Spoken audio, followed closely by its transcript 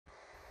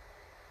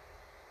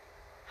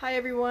Hi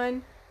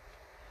everyone.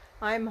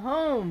 I'm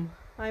home.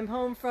 I'm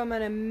home from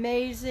an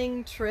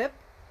amazing trip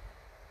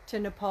to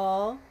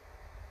Nepal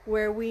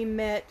where we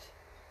met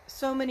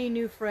so many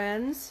new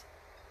friends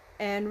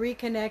and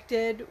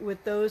reconnected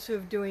with those who are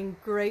doing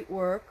great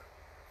work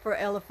for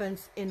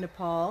elephants in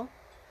Nepal.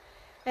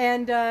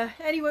 And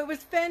anyway, it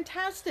was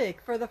fantastic.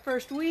 For the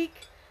first week,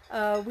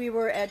 we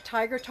were at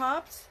Tiger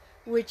Tops,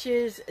 which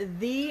is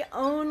the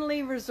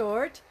only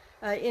resort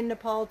in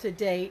Nepal to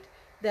date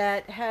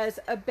that has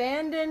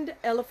abandoned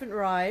elephant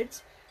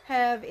rides,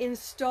 have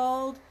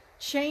installed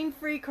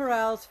chain-free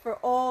corrals for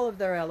all of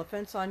their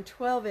elephants on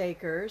 12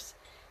 acres,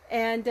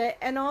 and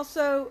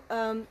also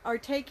are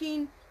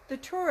taking the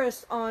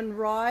tourists on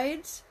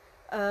rides,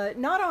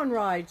 not on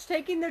rides,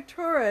 taking the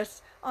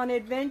tourists on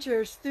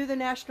adventures through the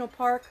national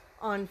park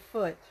on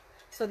foot.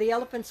 So the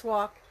elephants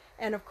walk,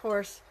 and of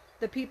course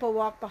the people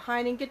walk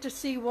behind and get to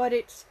see what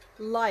it's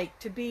like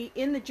to be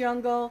in the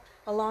jungle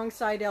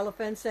alongside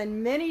elephants.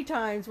 And many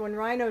times when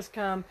rhinos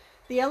come,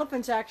 the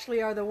elephants actually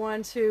are the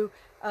ones who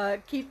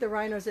keep the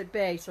rhinos at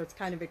bay, so it's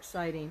kind of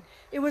exciting.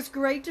 It was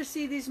great to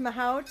see these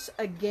mahouts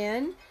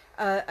again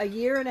a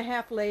year and a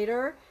half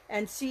later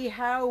and see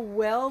how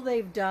well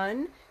they've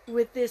done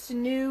with this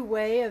new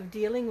way of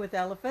dealing with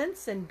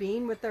elephants and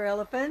being with their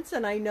elephants.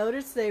 And I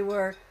noticed they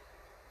were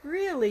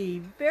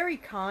really very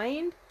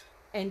kind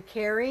and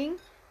caring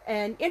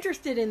and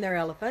interested in their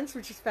elephants,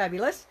 which is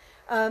fabulous.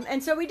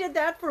 And so we did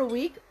that for a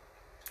week.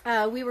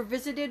 We were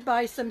visited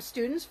by some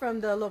students from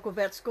the local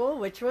vet school,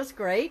 which was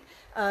great.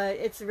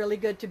 It's really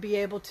good to be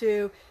able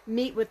to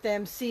meet with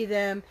them, see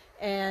them,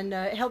 and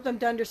help them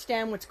to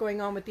understand what's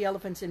going on with the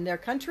elephants in their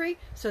country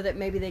so that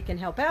maybe they can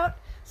help out.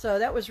 So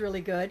that was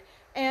really good.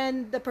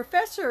 And the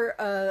professor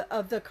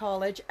of the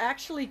college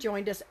actually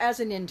joined us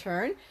as an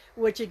intern,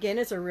 which again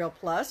is a real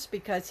plus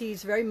because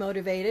he's very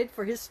motivated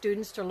for his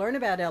students to learn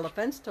about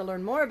elephants, to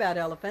learn more about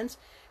elephants,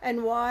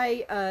 and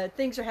why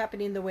things are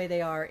happening the way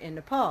they are in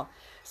Nepal.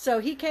 So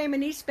he came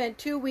and he spent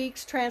 2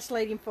 weeks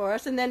translating for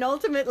us, and then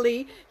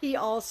ultimately he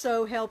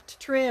also helped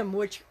trim,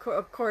 which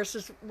of course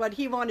is what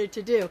he wanted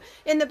to do.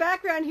 In the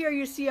background here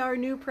you see our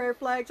new prayer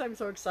flags. I'm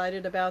so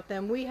excited about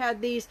them. We had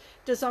these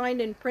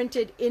designed and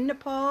printed in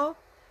Nepal.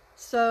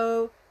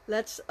 So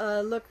let's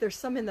look, there's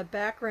some in the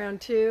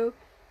background too.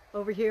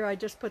 Over here I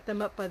just put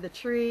them up by the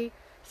tree.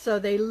 So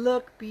they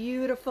look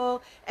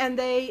beautiful, and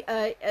they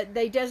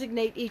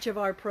designate each of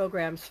our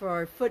programs for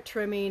our foot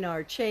trimming,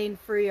 our chain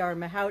free, our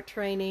mahout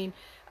training,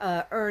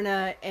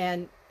 IRNA,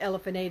 and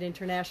Elephant Aid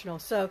International.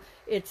 So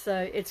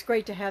it's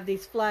great to have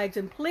these flags,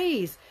 and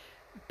please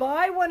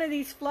buy one of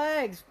these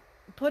flags.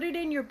 Put it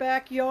in your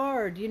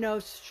backyard, you know,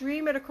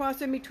 stream it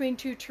across in between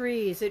two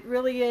trees. It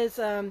really is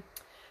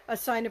a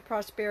sign of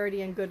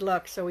prosperity and good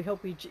luck. So we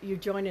hope you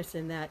join us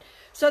in that.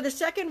 So the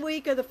second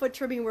week of the foot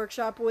trimming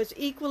workshop was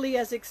equally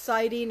as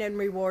exciting and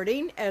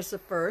rewarding as the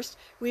first.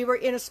 We were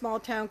in a small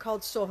town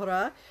called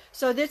Sohra.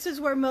 So this is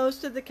where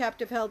most of the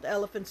captive held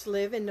elephants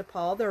live in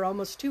Nepal. There are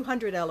almost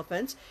 200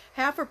 elephants.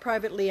 Half are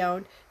privately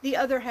owned. The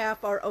other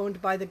half are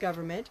owned by the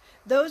government.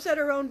 Those that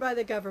are owned by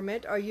the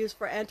government are used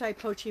for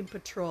anti-poaching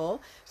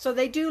patrol. So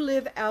they do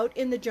live out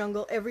in the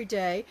jungle every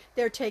day.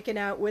 They're taken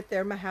out with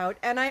their mahout.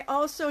 And I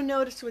also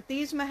noticed with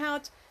these mahouts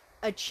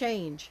a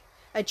change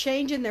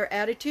in their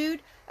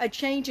attitude, a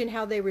change in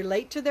how they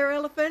relate to their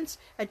elephants,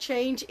 a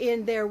change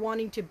in their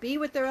wanting to be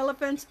with their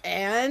elephants,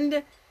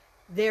 and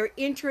their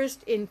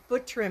interest in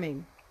foot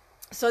trimming.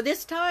 So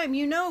this time,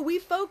 you know, we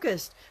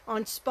focused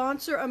on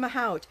Sponsor a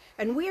Mahout,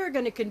 and we are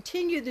going to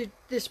continue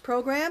this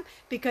program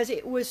because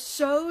it was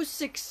so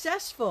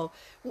successful.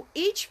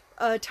 Each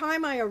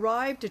time I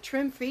arrived to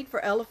trim feet for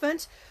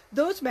elephants,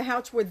 those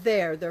mahouts were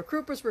there. Their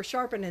croupers were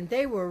sharpened and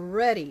they were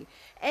ready.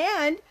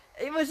 And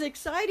it was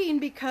exciting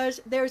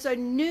because there's a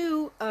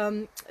new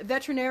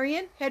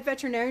veterinarian, head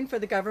veterinarian for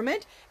the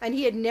government, and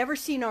he had never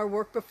seen our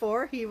work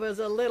before. He was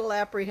a little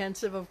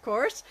apprehensive, of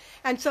course,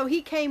 and so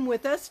he came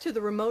with us to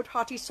the remote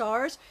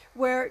Hathisars,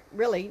 where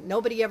really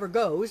nobody ever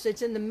goes.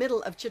 It's in the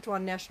middle of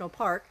Chitwan National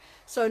Park.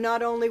 So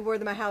not only were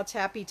the mahouts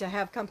happy to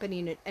have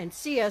company and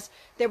see us,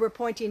 they were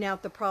pointing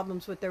out the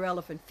problems with their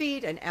elephant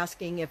feet and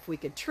asking if we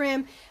could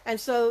trim. And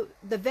so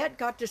the vet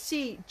got to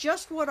see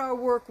just what our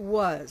work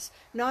was.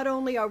 Not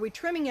only are we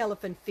trimming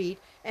elephant feet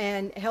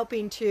and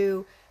helping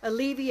to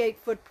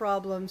alleviate foot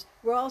problems,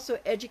 we're also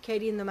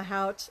educating the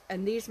mahouts,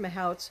 and these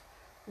mahouts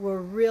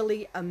were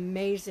really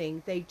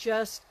amazing. They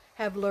just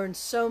have learned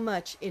so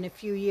much in a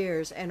few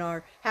years and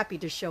are happy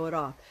to show it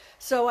off.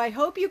 So I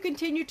hope you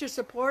continue to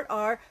support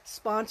our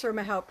Sponsor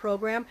Mahout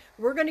program.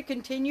 We're going to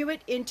continue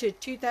it into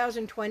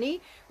 2020.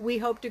 We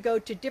hope to go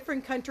to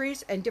different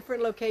countries and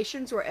different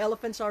locations where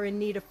elephants are in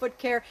need of foot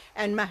care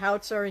and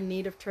mahouts are in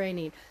need of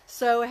training.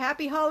 So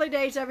happy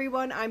holidays,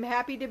 everyone. I'm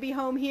happy to be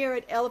home here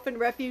at Elephant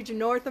Refuge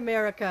North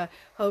America.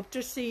 Hope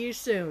to see you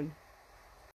soon.